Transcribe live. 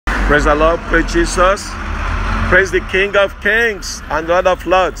Praise the Lord, praise Jesus. Praise the King of Kings and Lord of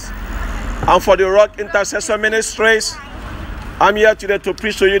Lords. And for the Rock Intercessor Ministries, I'm here today to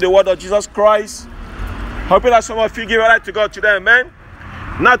preach to you the word of Jesus Christ. Hoping that some of you give your life to God today, amen.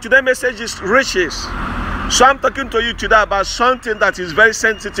 Now today's message is riches. So I'm talking to you today about something that is very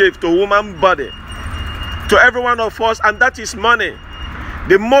sensitive to human body, to every one of us, and that is money.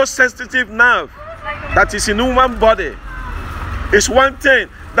 The most sensitive nerve that is in human body is one thing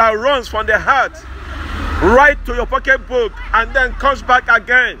that runs from the heart right to your pocketbook and then comes back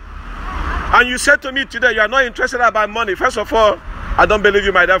again. And you said to me today, you are not interested about money. First of all, I don't believe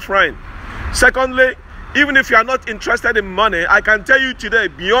you, my dear friend. Secondly, even if you are not interested in money, I can tell you today,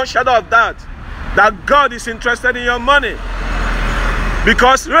 beyond shadow of that God is interested in your money.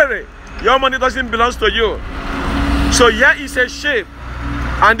 Because really, your money doesn't belong to you. So here is a sheep,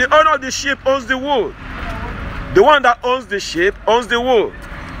 and the owner of the sheep owns the wool. The one that owns the sheep owns the wool.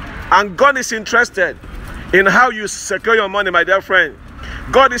 And God is interested in how you secure your money, my dear friend.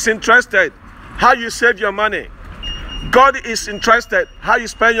 God is interested how you save your money. God is interested how you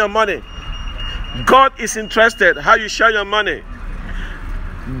spend your money. God is interested how you share your money.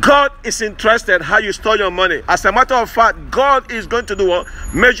 God is interested how you store your money. As a matter of fact, God is going to do what?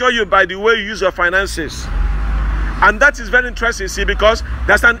 Measure you by the way you use your finances. And that is very interesting, see, because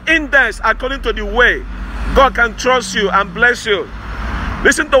there's an index according to the way God can trust you and bless you.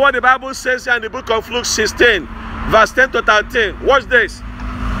 Listen to what the Bible says here in the book of Luke 16, verse 10 to 13. Watch this.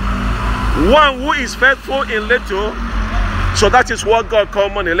 One who is faithful in little, so that is what God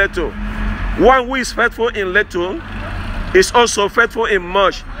calls money, little. One who is faithful in little is also faithful in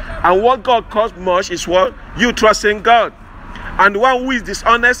much. And what God calls much is what? You trust in God. And one who is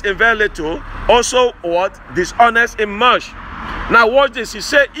dishonest in very little, also what? Dishonest in much. Now watch this. He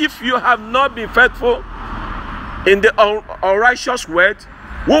said, if you have not been faithful in the unrighteous word,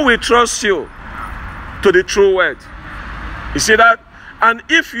 who will trust you to the true word? You see that? And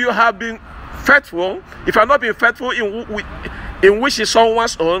if you have been faithful, if you have not been faithful in which is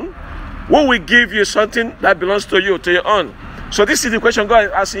someone's own, who will give you something that belongs to you, to your own? So this is the question God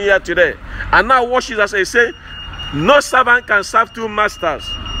is asking here today. And now watch this as I say, no servant can serve two masters.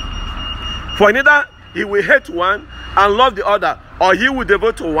 For neither he will hate one and love the other, or he will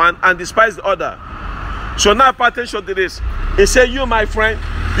devote to one and despise the other. So now pay attention to this. He said, you, my friend,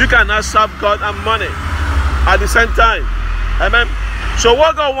 you cannot serve God and money at the same time. Amen. So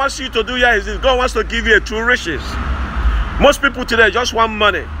what God wants you to do here is this. God wants to give you a true riches. Most people today just want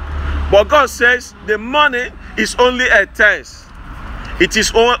money. But God says the money is only a test. It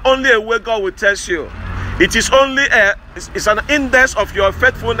is only a way God will test you. It is only it's an index of your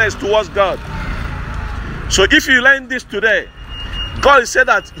faithfulness towards God. So if you learn this today, God said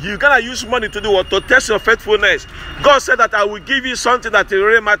that you're going to use money to do what? To test your faithfulness. God said that I will give you something that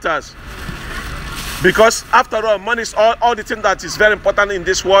really matters. Because after all, money is all the thing that is very important in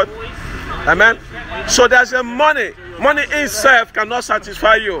this world. Amen. So there's a money. Money itself cannot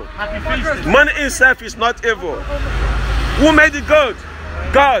satisfy you. Money itself is not evil. Who made the gold?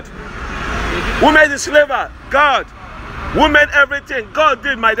 God. Who made the silver? God. Who made everything? God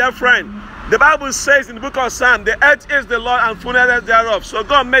did, my dear friend. The Bible says in the book of Psalms, the earth is the Lord and fullness thereof. So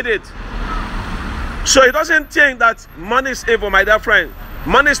God made it. So he doesn't think that money is evil, my dear friend.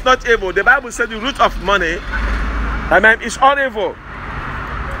 Money is not evil. The Bible says the root of money, amen, is all evil.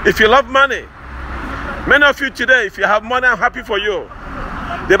 If you love money, many of you today, if you have money, I'm happy for you.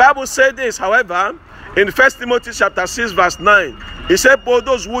 The Bible says this, however, in 1 Timothy chapter 6, verse 9, it said, for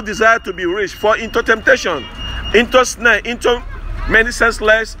those who desire to be rich, fall into temptation, into snare, into many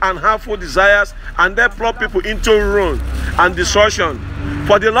senseless and harmful desires, and they plunge people into ruin and destruction.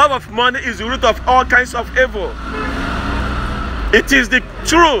 For the love of money is the root of all kinds of evil. It is the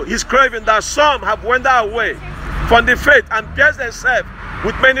true, his craving, that some have wandered away from the faith and pierced themselves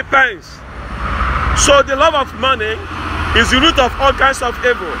with many pains. So the love of money is the root of all kinds of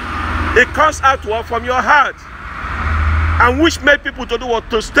evil. It comes outward from your heart, and which made people to do what?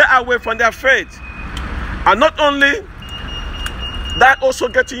 To stay away from their faith. And not only that, also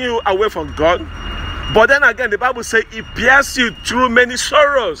getting you away from God, but then again the Bible says it pierces you through many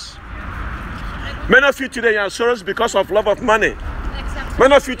sorrows. Many of you today are sorrows because of love of money.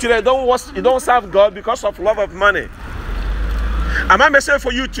 Many of you today don't serve God because of love of money. And my message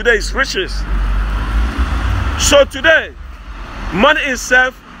for you today is riches. So today, money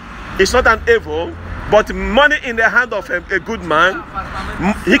itself is not an evil, but money in the hand of a good man,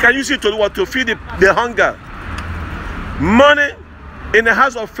 he can use it to what? To feed the hunger. Money in the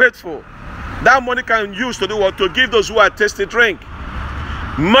hands of faithful, that money can use to do what? To give those who are thirsty drink.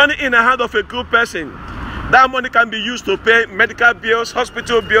 Money in the hand of a good person, That money can be used to pay medical bills,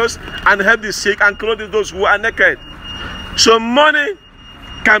 hospital bills, and help the sick and clothe those who are naked. So money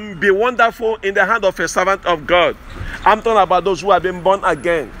can be wonderful in the hand of a servant of God. I'm talking about those who have been born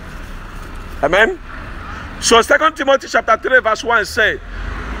again. Amen. So 2 Timothy chapter 3 verse 1 says,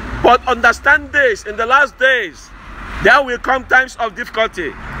 but understand this, in the last days, there will come times of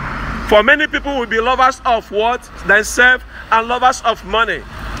difficulty. For many people will be lovers of what? Themselves, and lovers of money.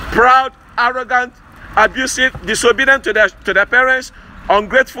 Proud, arrogant, abusive, disobedient to their parents,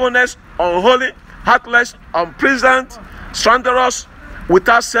 ungratefulness, unholy, heartless, unpleasant, slanderous,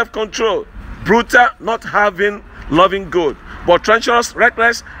 without self-control, brutal, not having loving good, but treacherous,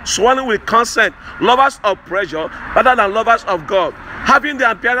 reckless, swollen with consent, lovers of pleasure rather than lovers of God, having the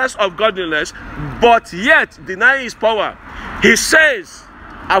appearance of godliness, but yet denying his power. He says,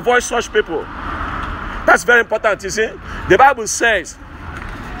 avoid such people. That's very important, you see. The Bible says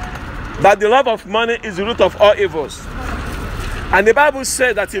that the love of money is the root of all evils. And the Bible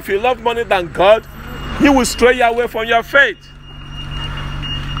says that if you love money than God, he will stray you away from your faith.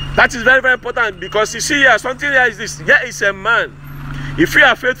 That is very, very important, because you see here, something here is this. Here is a man. If you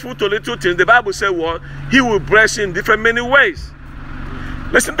are faithful to little things, the Bible says what? He will bless you in different many ways.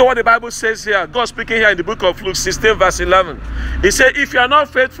 Listen to what the Bible says here. God speaking here in the book of Luke 16 verse 11. He said, if you are not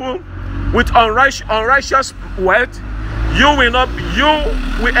faithful with unrighteous wealth, you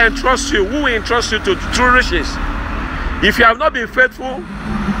will entrust you. Who will entrust you to true riches? If you have not been faithful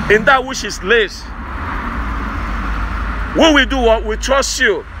in that which is less, who will do what? We trust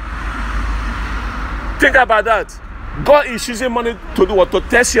you. Think about that. God is using money to do what? To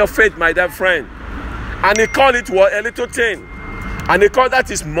test your faith, my dear friend. And he called it what? A little thing. And he called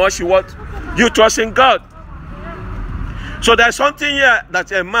that is much what? You trust in God. So there's something here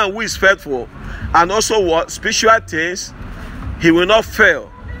that a man who is faithful and also what? Spiritual things, he will not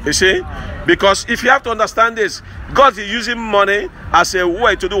fail. You see? Because if you have to understand this, God is using money as a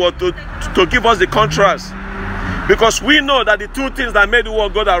way to do what? To give us the contrast. Because we know that the two things that made the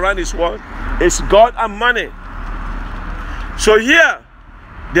world go around is what? It's God and money. So here,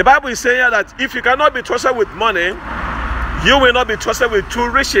 the Bible is saying here that if you cannot be trusted with money, you will not be trusted with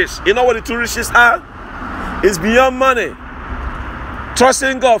true riches. You know what the true riches are? It's beyond money.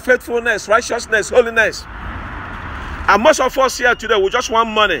 Trusting God, faithfulness, righteousness, holiness. And most of us here today, we just want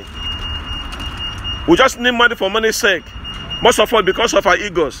money. We just need money for money's sake. Most of us because of our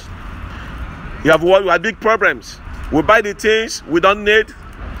egos. We have big problems. We buy the things we don't need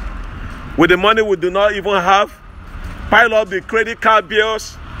with the money we do not even have. Pile up the credit card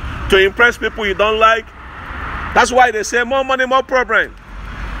bills to impress people you don't like. That's why they say more money, more problem.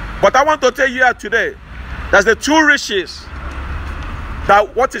 But I want to tell you here today, that's the true riches.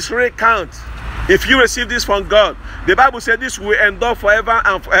 That what is really count. If you receive this from God, the Bible said this will endure forever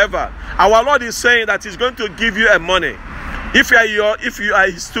and forever. Our Lord is saying that he's going to give you a money. If you are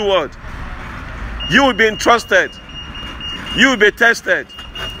his steward, you will be entrusted. You will be tested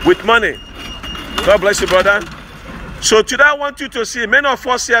with money. God bless you, brother. So today I want you to see, many of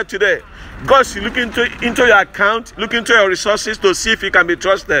us here today, God is looking into your account, looking into your resources to see if you can be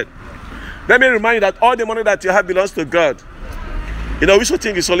trusted. Let me remind you that all the money that you have belongs to God. You know, we should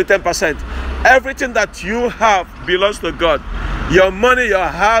think it's only 10%. Everything that you have belongs to God. Your money, your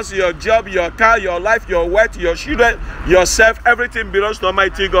house, your job, your car, your life, your wealth, your children, yourself, everything belongs to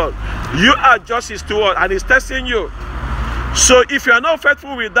Almighty God. You are just his steward and he's testing you. So if you are not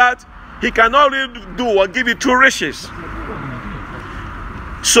faithful with that, he cannot really do or give you true riches.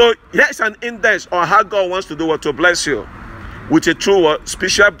 So here's an index on how God wants to do what to bless you with a true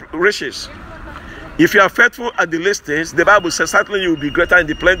spiritual riches. If you are faithful at the listings, the Bible says certainly you will be greater in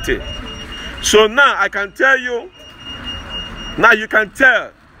the plenty. So now I can tell you, now you can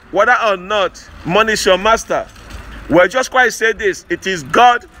tell whether or not money is your master. Well, just quite say this, it is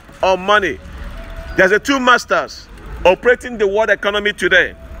God or money. There's the two masters operating the world economy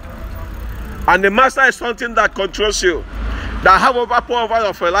today. And the master is something that controls you, that have power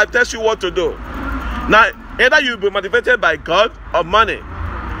over your life, tells you what to do. Now, either you will be motivated by God or money.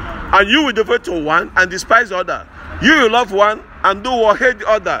 And you will devote to one and despise the other. You will love one and do or hate the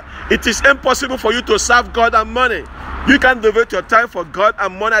other. It is impossible for you to serve God and money. You can devote your time for God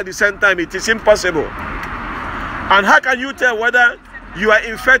and money at the same time. It is impossible. And how can you tell whether you are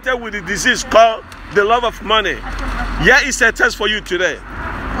infected with the disease called the love of money? Here is a test for you today.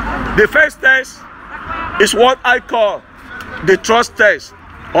 The first test is what I call the trust test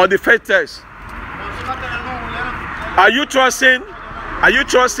or the faith test. Are you trusting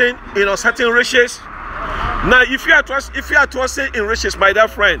in certain riches? Now, if you are trusting in riches, my dear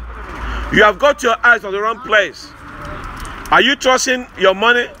friend, you have got your eyes on the wrong place. Are you trusting your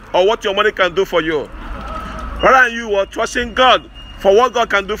money or what your money can do for you? rather than you are trusting God for what God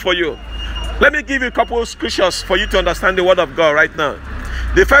can do for you. Let me give you a couple of scriptures for you to understand the word of God right now.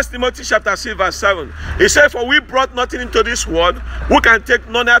 The 1 Timothy chapter 6 verse 7. It says, for we brought nothing into this world. Who can take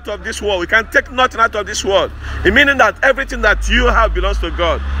none out of this world? We can take nothing out of this world. It meaning that everything that you have belongs to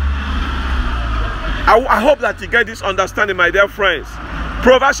God. I hope that you get this understanding, my dear friends.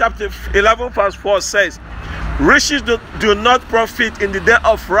 Proverbs chapter 11 verse 4 says, riches do not profit in the day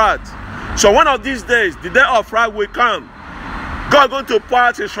of wrath. So one of these days, the day of wrath will come. God is going to pour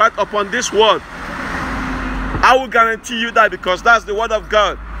out his wrath upon this world. I will guarantee you that, because that's the word of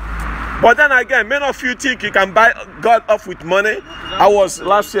God. But then again, many of you think you can buy God off with money.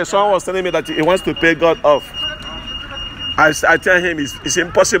 Last year, someone was telling me that he wants to pay God off. I tell him it's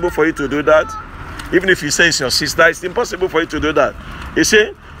impossible for you to do that. Even if you say it's your sister, it's impossible for you to do that. You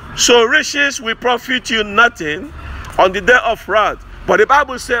see? So riches will profit you nothing on the day of wrath. But the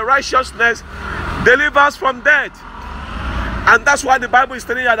Bible says righteousness delivers from death. And that's why the Bible is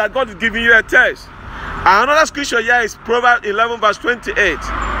telling you that God is giving you a test. Another scripture here is Proverbs 11 verse 28.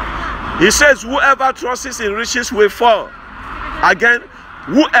 He says, whoever trusts in riches will fall. Again,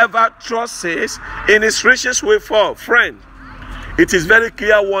 whoever trusts in his riches will fall. Friend, it is very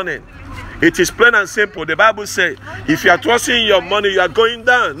clear warning. It is plain and simple. The Bible says, if you are trusting your money, you are going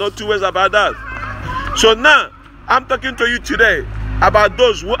down. No two ways about that. So now, I'm talking to you today about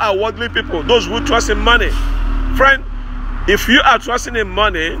those who are worldly people, those who trust in money. Friend, if you are trusting in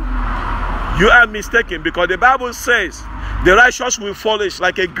money, you are mistaken, because the Bible says the righteous will flourish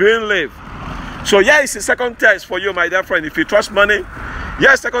like a green leaf. So here is the second test for you, my dear friend. If you trust money,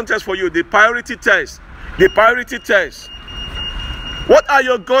 here's the second test for you, the priority test. The priority test. What are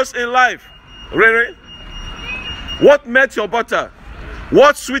your goals in life? Really? What melts your butter?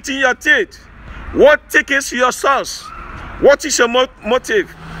 What sweetens your teeth? What thickens your sauce? What is your motive?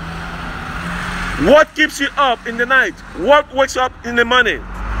 What keeps you up in the night? What wakes you up in the morning?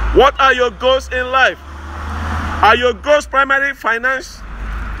 What are your goals in life? Are your goals primarily finance,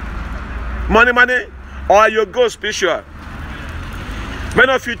 money, or are your goals spiritual?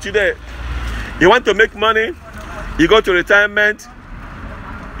 Many of you today, you want to make money, you go to retirement,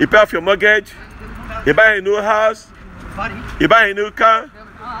 you pay off your mortgage, you buy a new house, you buy a new car,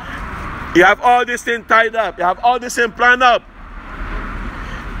 you have all these things tied up, you have all these things planned up,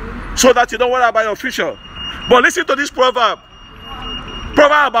 so that you don't worry about your future. But listen to this proverb.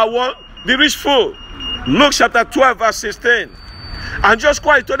 Proverb about what? The rich fool. Luke chapter 12 verse 16. And just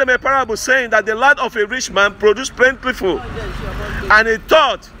quite told them a parable, saying that the land of a rich man produced plentiful. And he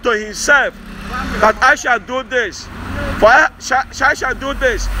thought to himself that I shall do this, for I shall do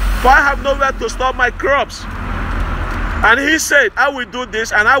this, for I have nowhere to store my crops. And he said, I will do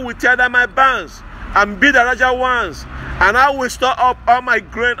this, and I will tear down my barns and build the larger ones, and I will store up all my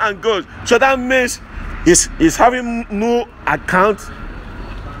grain and goods. So that means he's having no account.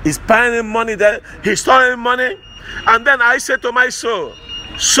 He's spending money there. He's storing money. And then I said to my soul,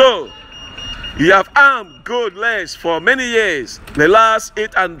 so you have armed good lads for many years. The last,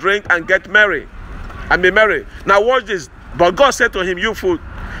 eat and drink and get merry and be merry. Now watch this. But God said to him, you fool,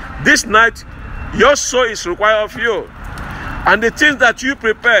 this night your soul is required of you. And the things that you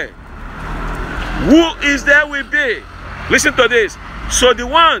prepare, who is there will be? Listen to this. So the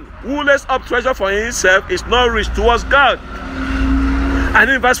one who lays up treasure for himself is not rich towards God. And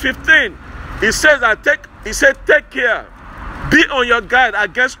in verse 15, he says that take care, be on your guard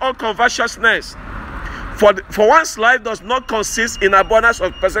against all covetousness, for one's life does not consist in abundance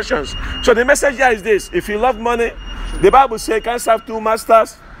of possessions. So the message here is this: if you love money, the Bible says you can't serve two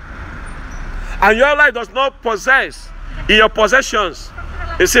masters, and your life does not possess in your possessions.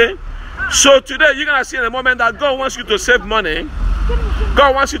 You see? So today you're gonna see in a moment that God wants you to save money,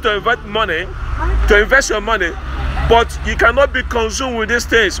 God wants you to invest your money. But you cannot be consumed with these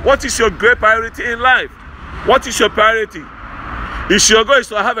things. What is your great priority in life? What is your priority? Is your goal is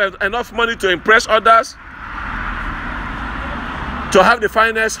to have enough money to impress others? To have the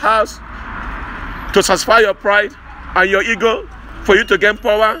finest house? To satisfy your pride and your ego? For you to gain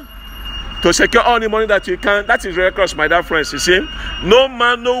power? To secure all the money that you can? That is reckless, my dear friends, you see. No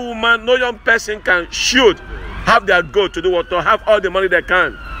man, no woman, no young person should have their goal to do what? To have all the money they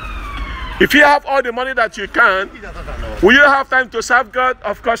can. If you have all the money that you can, will you have time to serve God?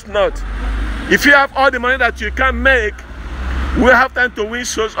 Of course not. If you have all the money that you can make, will you have time to win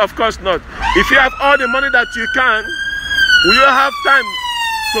souls? Of course not. If you have all the money that you can, will you have time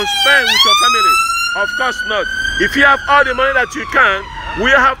to spend with your family? Of course not. If you have all the money that you can, will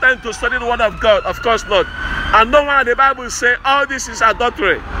you have time to study the word of God? Of course not. And no one, the Bible says all this is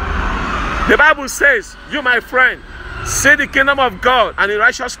adultery. The Bible says, you my friend, Seek the kingdom of God and the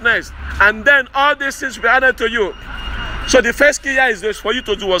righteousness, and then all these things will be added to you. So the first key here is this for you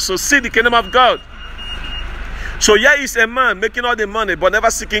to do also seek the kingdom of God. So here is a man making all the money but never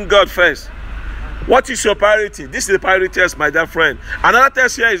seeking God first. What is your priority? This is the priority test, my dear friend. Another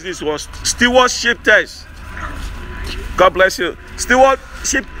test here is this was stewardship test. God bless you.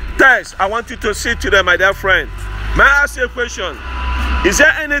 Stewardship test. I want you to see today, my dear friend. May I ask you a question? Is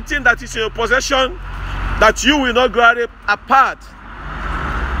there anything that is in your possession that you will not grab apart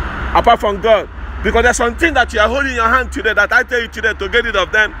from God? Because there's something that you are holding in your hand today that I tell you today to get rid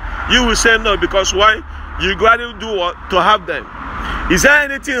of them, you will say no. Because why? You gradually do what? To have them. Is there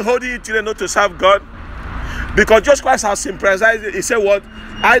anything holding you today not to serve God? Because Jesus Christ has impressed it. He said what?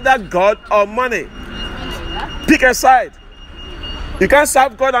 Either God or money. Pick a side. You can't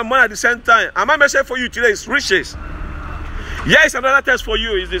serve God and money at the same time. And my message for you today is riches. Here is another test for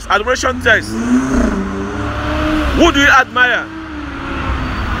you. Is this admiration test. Who do you admire?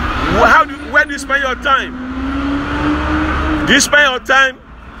 Where do you spend your time? Do you spend your time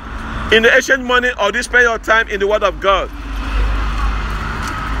in the ancient money, or do you spend your time in the Word of God?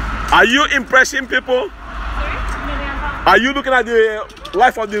 Are you impressing people? Are you looking at the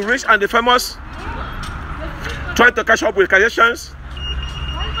life of the rich and the famous, trying to catch up with Kardashians?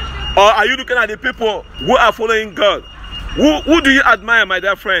 Or are you looking at the people who are following God? Who do you admire, my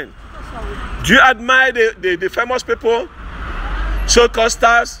dear friend? Do you admire the famous people, so-called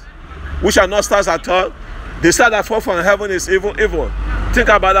stars, which are not stars at all? The star that fall from heaven is evil. Think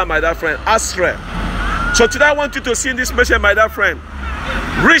about that, my dear friend. Astray. So today I want you to see in this message, my dear friend,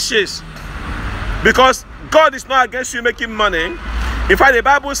 riches. Because God is not against you making money. In fact, the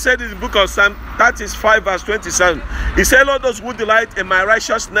Bible said in the book of Psalm 35 verse 27, He said, Lord, those who delight in my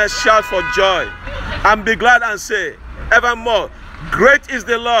righteousness shout for joy, and be glad and say, evermore, great is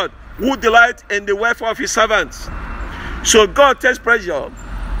the Lord who delight in the welfare of His servants. So God takes pleasure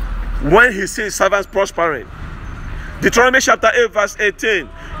when He sees servants prospering. Deuteronomy chapter 8 verse 18,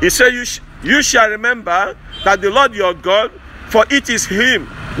 He said, you shall remember that the Lord your God, for it is Him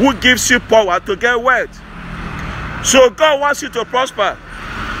who gives you power to get wealth. So God wants you to prosper,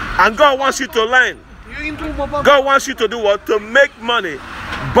 and God wants you to learn. God wants you to do what? To make money.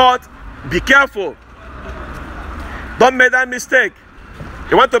 But be careful. Don't make that mistake.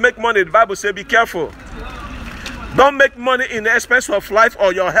 You want to make money, the Bible says be careful. Don't make money in the expense of life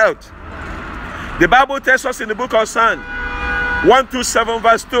or your health. The Bible tells us in the book of Psalm 127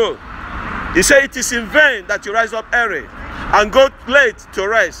 verse 2, He said, it is in vain that you rise up early and go late to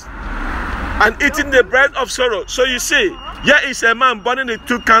rest, and eating the bread of sorrow. So you see, here is a man burning the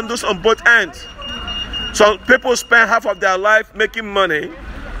two candles on both ends. So people spend half of their life making money,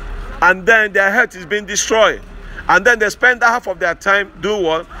 and then their health is being destroyed. And then they spend that half of their time do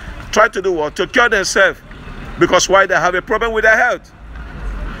what? Try to do what? To cure themselves. Because why? They have a problem with their health.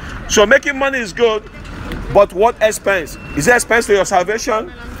 So making money is good, but what expense? Is it expense to your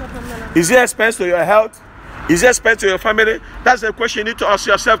salvation? Is it expense to your health? Is it expense to your family? That's the question you need to ask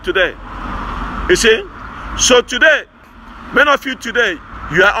yourself today. You see? So today, many of you today,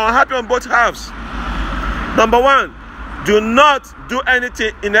 you are unhappy on both halves. Number one, do not do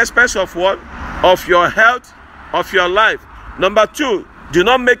anything in expense of what? Of your health, of your life. Number two, do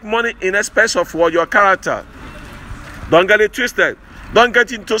not make money in expense of what? Your character. Don't get it twisted. Don't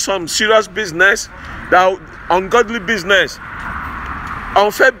get into some serious business, that ungodly business,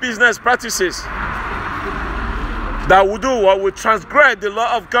 unfair business practices that will do what? Will transgress the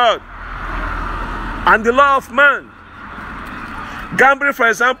law of God and the law of man. Gambling, for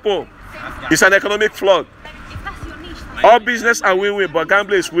example, is an economic fraud. All business are win-win, but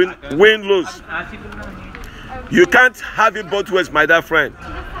gambling is win-lose. You can't have it both ways, my dear friend.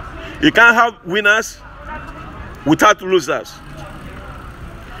 You can't have winners without losers.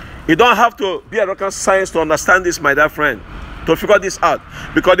 You don't have to be a rocket science to understand this, my dear friend, to figure this out.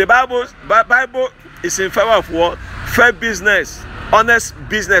 Because the Bible is in favor of what? Fair business, honest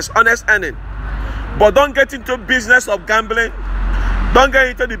earning. But don't get into business of gambling. Don't get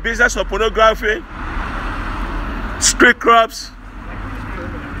into the business of pornography, street clubs,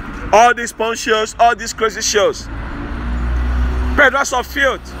 all these porn shows, all these crazy shows. Peddlers of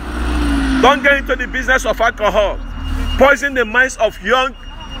filth. Don't get into the business of alcohol. Poison the minds of young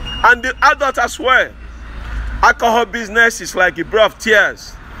and the adults as well. Alcohol business is like a breath of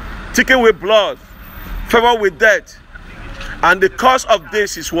tears, thickened with blood, favored with death. And the cause of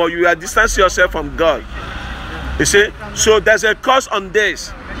this is what? You are distancing yourself from God. You see? So there's a cause on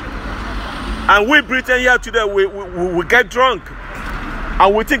this. And we Britain here today, we get drunk.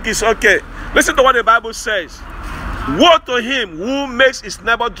 And we think it's okay. Listen to what the Bible says. Woe to him who makes his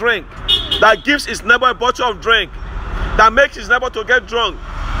neighbor drink, that gives his neighbor a bottle of drink, that makes his neighbor to get drunk.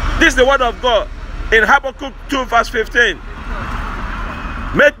 This is the word of God in Habakkuk 2 verse 15.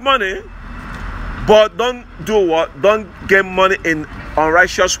 Make money, but don't do what? Don't get money in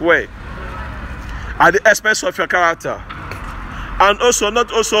unrighteous way at the expense of your character. And also,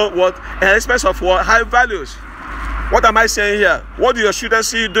 not also what? At the expense of what? High values. What am I saying here? What do your children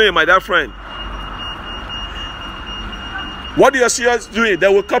see you doing, my dear friend? What do your children doing? They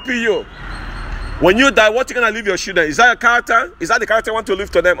will copy you. When you die, what are you going to leave your children? Is that your character? Is that the character you want to leave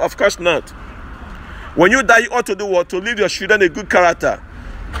to them? Of course not. When you die, you ought to do what? To leave your children a good character.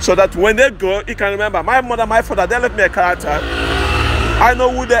 So that when they go, you can remember, my mother, my father, they left me a character. I know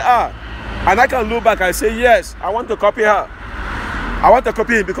who they are. And I can look back and say, yes, I want to copy her. I want to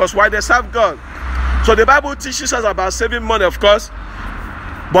copy him because why? They serve God. So the Bible teaches us about saving money, of course.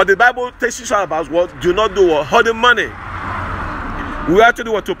 But the Bible teaches us about what? Do not do what? Hoarding money. We have to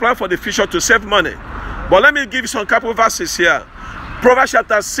do what? To plan for the future, to save money. But let me give you some couple verses here. Proverbs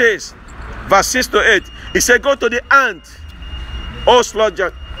chapter 6, verse 6 to 8. It said, go to the ant, O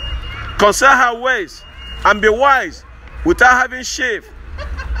sluggard, consider her ways, and be wise without having shave.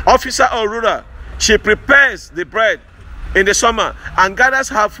 Officer or ruler, she prepares the bread in the summer and gathers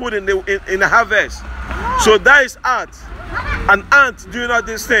her food in the harvest. So that is ant. An ant doing all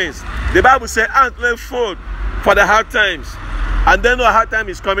these things. The Bible says ant lay food for the hard times. And then no hard time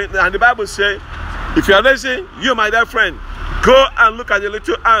is coming. And the Bible says, if you are lazy, you, my dear friend, go and look at the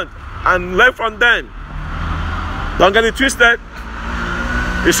little ant and learn from them. Don't get it twisted.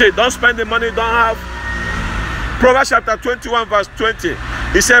 You see, don't spend the money you don't have. Proverbs chapter 21 verse 20.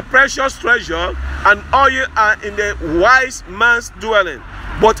 It said, precious treasure and oil are in the wise man's dwelling,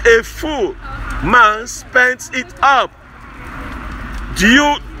 but a fool man spends it up. Do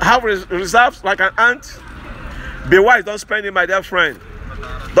you have reserves like an ant? Be wise, don't spend it, my dear friend.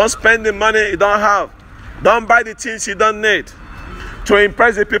 Don't spend the money you don't have. Don't buy the things you don't need to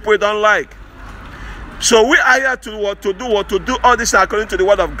impress the people you don't like. So we are here to do all this according to the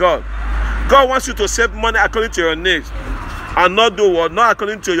word of God. God wants you to save money according to your needs and not do what? Not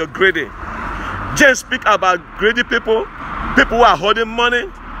according to your greedy. James speaks about greedy people, people who are hoarding money.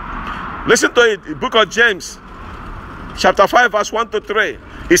 Listen to it, the book of James, chapter 5, verse 1 to 3.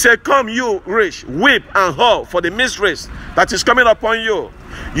 He said, come you rich, weep and howl for the miseries that is coming upon you.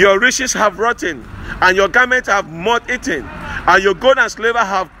 Your riches have rotten, and your garments have moth eaten, and your gold and silver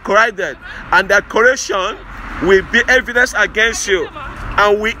have corroded, and their corrosion will be evidence against you,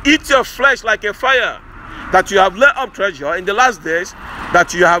 and we eat your flesh like a fire, that you have laid up treasure in the last days,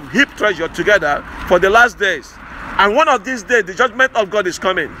 that you have heaped treasure together for the last days. And one of these days, the judgment of God is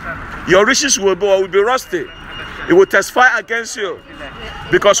coming. Your riches will be rusty. It will testify against you.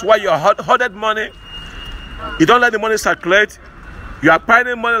 Because while you hoarded money, you don't let the money circulate. You are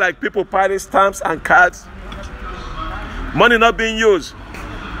piling money like people piling stamps and cards. Money not being used.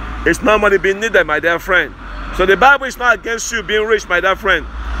 It's not money being needed, my dear friend. So the Bible is not against you being rich, my dear friend.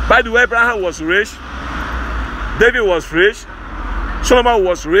 By the way, Abraham was rich. David was rich. Solomon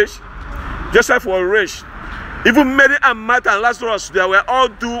was rich. Joseph was rich. Even Mary and Martha and Lazarus, they were all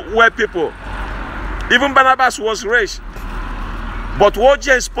do-well people. Even Barnabas was rich. But what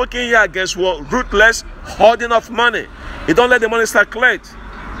James spoke in here against was ruthless hoarding of money. You don't let the money circulate.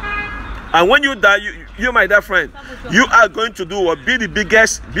 And when you die, you my dear friend, you are going to do what? Be the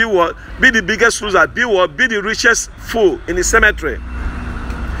biggest, be what? Be the biggest loser, be what? Be the richest fool in the cemetery.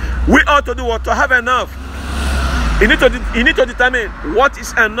 We ought to do what? To have enough. You need to determine what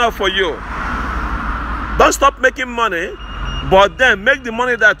is enough for you. Don't stop making money, but then make the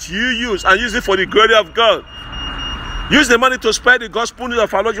money that you use and use it for the glory of God. Use the money to spread the gospel news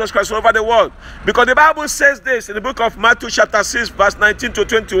of our Lord Jesus Christ all over the world. Because the Bible says this in the book of Matthew chapter 6 verse 19 to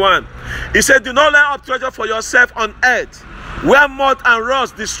 21. It said, do not lay up treasure for yourself on earth, where moth and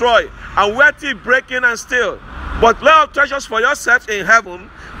rust destroy, and where thieves break in and steal. But lay up treasures for yourself in heaven,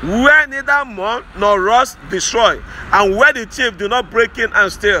 where neither moth nor rust destroy, and where the thief do not break in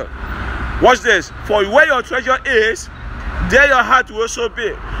and steal. Watch this. For where your treasure is, there your heart will also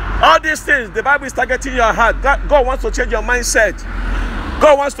be. All these things, the Bible is targeting your heart. God wants to change your mindset.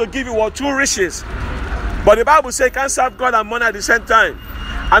 God wants to give you what? True riches. But the Bible says you can't serve God and money at the same time.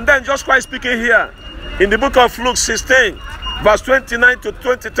 And then just Christ speaking here in the book of Luke 16, verse 29 to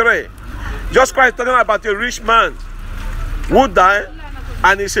 23. Just Christ talking about a rich man who died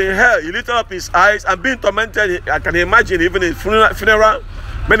and he's in hell. He lifted up his eyes and being tormented. I can imagine even in funeral.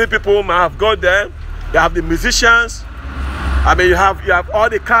 Many people might have gone there. You have the musicians. I mean, you have all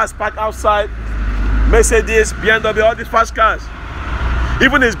the cars parked outside. Mercedes, BMW, all these fast cars.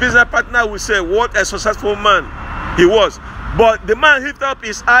 Even his business partner will say, what a successful man he was. But the man lifted up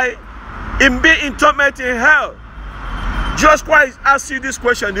his eye in being in torment in hell. Jesus Christ asked you this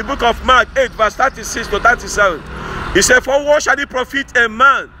question in the book of Mark 8, verse 36 to 37. He said, for what shall it profit a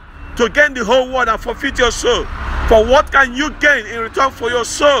man to gain the whole world and forfeit your soul? For what can you gain in return for your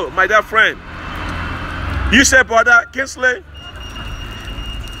soul, my dear friend? You say, brother Kingsley,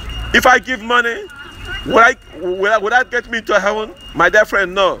 if I give money, would that get me to heaven? My dear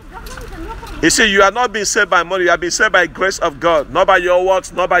friend, no. You see, you are not being saved by money. You are being saved by grace of God, not by your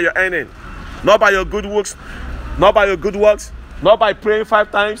works, not by your earning, not by your good works, not by your good works, not by praying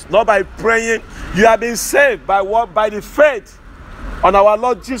 5 times, not by praying. You are being saved by what? By the faith on our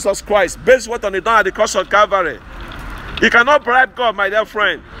Lord Jesus Christ, based what on the done at the cross of Calvary. You cannot bribe God, my dear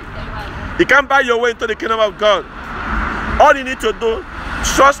friend. You can't buy your way into the kingdom of God. All you need to do,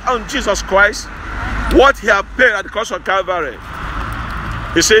 trust on Jesus Christ, what he has paid at the cross of Calvary.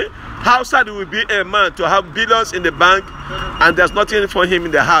 You see, how sad it will be a man to have billions in the bank and there's nothing for him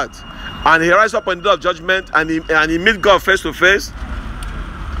in the heart. And he rises up on the day of judgment and he meets God face to face.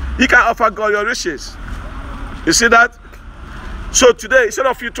 He can offer God your riches. You see that? So today, instead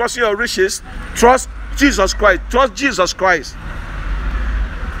of you trusting your riches, trust Jesus Christ. Trust Jesus Christ.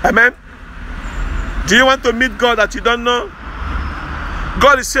 Amen. Do you want to meet God that you don't know?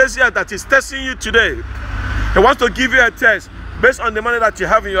 God says here that he's testing you today. He wants to give you a test based on the money that you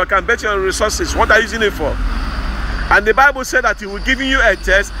have in your account, based on your resources. What are you using it for? And the Bible said that he will give you a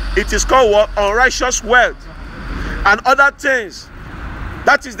test. It is called what? Unrighteous wealth and other things.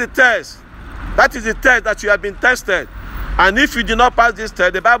 That is the test. That is the test that you have been tested. And if you do not pass this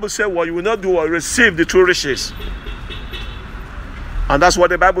test, the Bible says, well, you will not do or receive the true riches. And that's what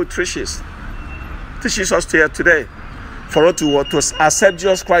the Bible teaches us here today. For us to accept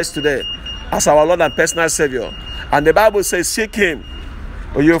Jesus Christ today as our Lord and personal Savior. And the Bible says, seek him,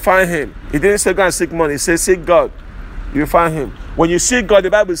 or you'll find him. It didn't say go and seek money. It says seek God. You'll find him. When you seek God, the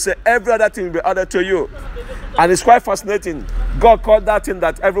Bible says every other thing will be added to you. And it's quite fascinating. God called that thing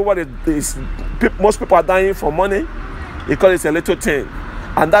that everyone most people are dying for money. He called it a little thing.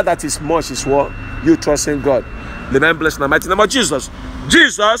 And that is much is what? You trust in God. The man blessed in the mighty name of Jesus.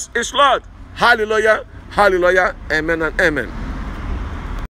 Jesus is Lord. Hallelujah. Hallelujah. Amen and amen.